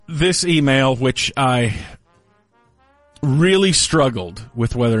this email, which I really struggled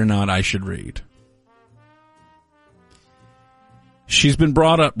with whether or not I should read. She's been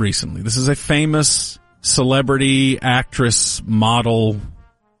brought up recently. This is a famous celebrity, actress, model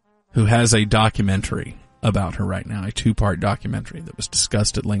who has a documentary about her right now, a 2-part documentary that was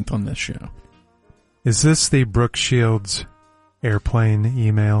discussed at length on this show. Is this the Brooke Shields airplane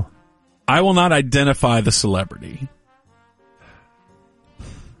email? I will not identify the celebrity.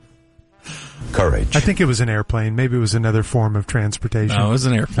 Courage. I think it was an airplane. Maybe it was another form of transportation. No, it was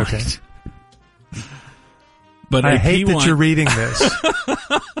an airplane. Okay. But I hate that you're reading this.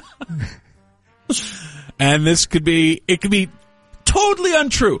 And this could be totally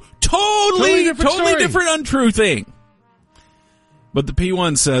untrue. Totally different untrue thing. But the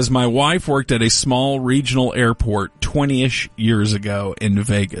P1 says, my wife worked at a small regional airport 20-ish years ago in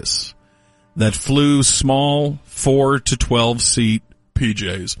Vegas that flew small 4 to 12 seat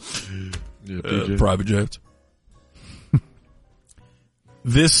PJs. Private jets.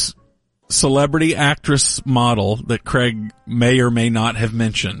 This celebrity actress model that Craig may or may not have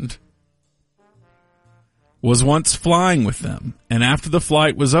mentioned was once flying with them. And after the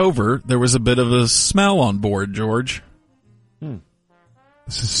flight was over, there was a bit of a smell on board, George.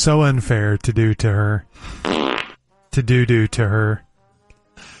 This is so unfair to do to her. To do to her.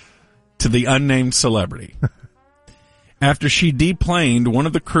 To the unnamed celebrity. After she deplaned, one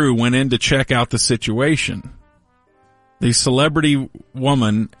of the crew went in to check out the situation. The celebrity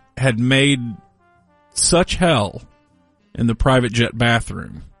woman had made such hell in the private jet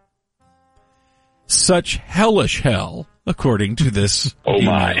bathroom. Such hellish hell, according to this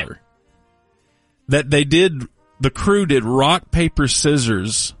emailer, that the crew did rock, paper,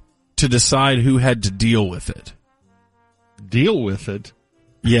 scissors to decide who had to deal with it. Deal with it?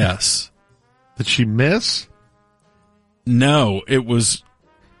 Yes. Did she miss? No, it was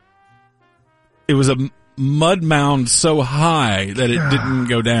a mud mound so high that it didn't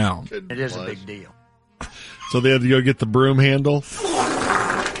go down. It is a big deal. So they had to go get the broom handle?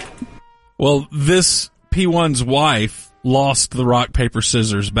 Well, this P1's wife lost the rock, paper,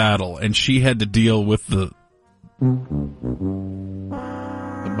 scissors battle, and she had to deal with the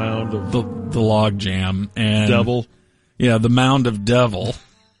mound of the log jam and devil. Yeah, the mound of devil.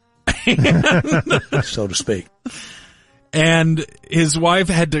 So to speak. And his wife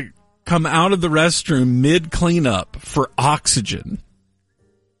had to come out of the restroom mid-cleanup for oxygen.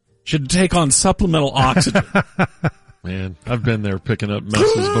 She had to take on supplemental oxygen. Man, I've been there picking up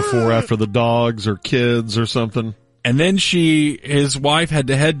messes before after the dogs or kids or something. And then his wife had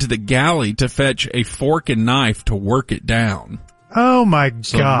to head to the galley to fetch a fork and knife to work it down. Oh my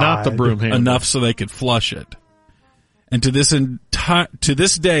So God. not the broom handle. Enough so they could flush it. And to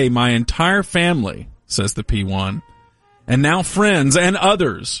this day, my entire family, says the P1, and now friends and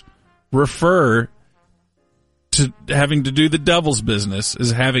others refer to having to do the devil's business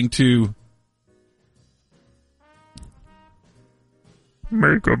as having to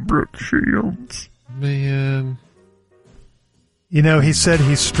make a Brooke Shields. Man. You know, he said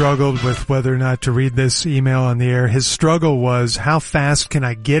he struggled with whether or not to read this email on the air. His struggle was, how fast can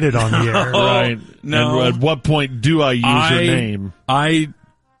I get it on the air? Right. No. And at what point do I use your name? I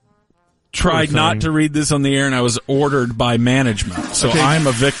tried not to read this on the air, and I was ordered by management, so Okay. I'm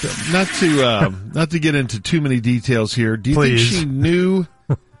a victim. Not to get into too many details here. Do you Please. think she knew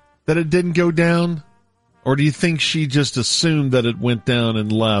that it didn't go down? Or do you think she just assumed that it went down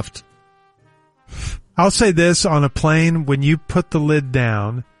and left? I'll say this, on a plane, when you put the lid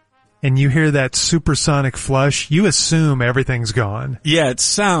down and you hear that supersonic flush, you assume everything's gone. Yeah, it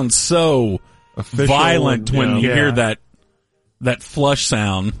sounds so Official violent and, when you yeah. hear that flush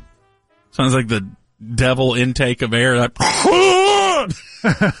sound. Sounds like the devil intake of air.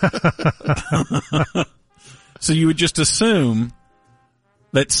 So you would just assume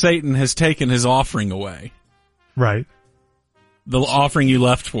that Satan has taken his offering away. Right. The offering you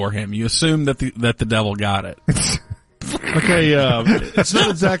left for him. You assume that the devil got it. Okay, it's not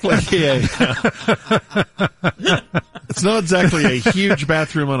exactly a huge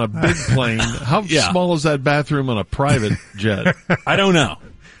bathroom on a big plane. How small is that bathroom on a private jet? I don't know.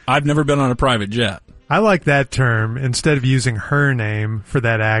 I've never been on a private jet. I like that term. Instead of using her name for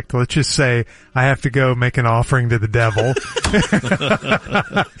that act, let's just say I have to go make an offering to the devil.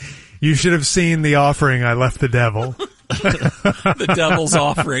 You should have seen the offering I left the devil. The devil's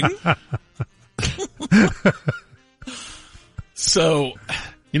offering. So,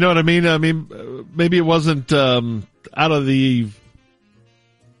 you know what I mean? I mean, maybe it wasn't maybe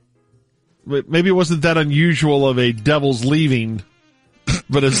it wasn't that unusual of a devil's leaving,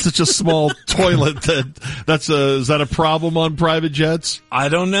 but it's such a small toilet is that a problem on private jets? I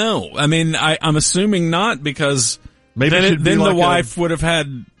don't know. I mean, I'm assuming not, because Maybe then the wife would have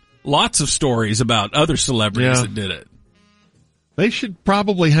had lots of stories about other celebrities that did it. They should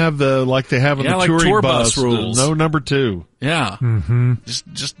probably have like they have on the like touring tour bus rules. No number 2. Yeah. Mm-hmm.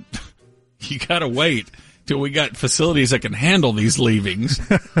 Just you gotta wait till we got facilities that can handle these leavings.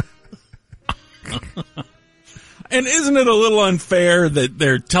 And isn't it a little unfair that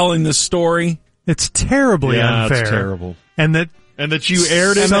they're telling this story? It's terribly unfair. It's terrible. And that you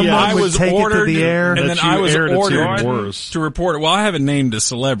aired it. Someone I would was take ordered it to the air. And then I was ordered worse. to report it. Well, I haven't named a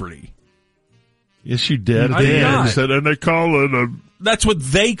celebrity. Yes, you did. I did not. You said, and they call it a... That's what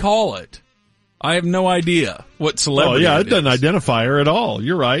they call it. I have no idea what celebrity it doesn't is. identify her at all.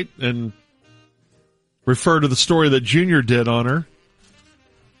 You're right. And refer to the story that Junior did on her.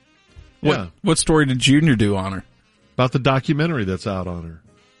 What story did Junior do on her? About the documentary that's out on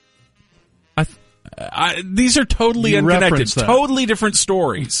her. These are totally You unconnected. referenced that. Totally different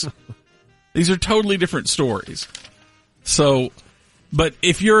stories. These are totally different stories. So, but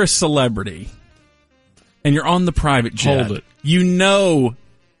if you're a celebrity and you're on the private jet, Hold it. you know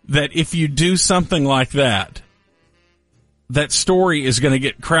that if you do something like that, that story is going to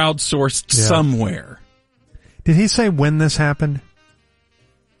get crowdsourced somewhere. Did he say when this happened?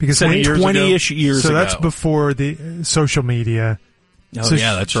 Because 20-ish years ago. So that's before the social media. Oh, So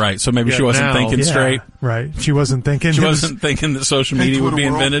yeah, that's right. So maybe she wasn't now- thinking straight. Right. She wasn't thinking. She wasn't thinking that social media would be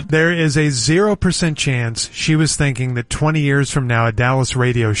invented. There is a 0% chance she was thinking that 20 years from now a Dallas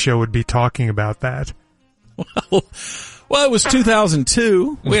radio show would be talking about that. Well, it was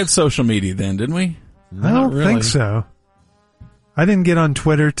 2002. We had social media then, didn't we? I don't really. think so. I didn't get on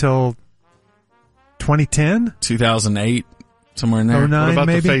Twitter till 2010, 2008, somewhere in there. 09 What about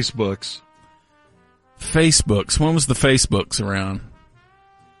maybe. the Facebooks? Facebooks. When was the Facebooks around?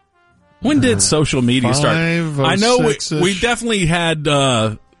 When did social media start? 5, I know 06-ish. we definitely had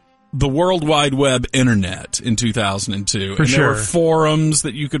the World Wide Web internet in 2002. For and sure. there were forums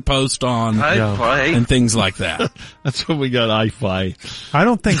that you could post on and things like that. That's when we got iFi. I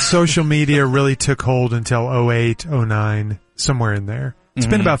don't think social media really took hold until 08, 09, somewhere in there. It's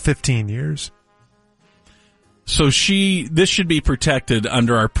been about 15 years. So this should be protected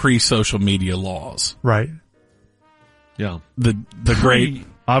under our pre-social media laws. Right. Yeah. The great...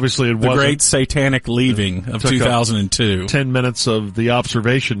 Obviously, it The wasn't great satanic leaving of took up 2002. 10 minutes of the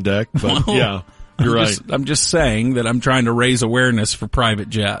observation deck, but yeah, you're right. I'm just saying that I'm trying to raise awareness for private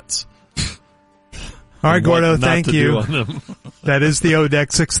jets. All right, Gordo, What not thank to you. do on them. That is the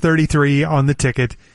ODEC 633 on the ticket.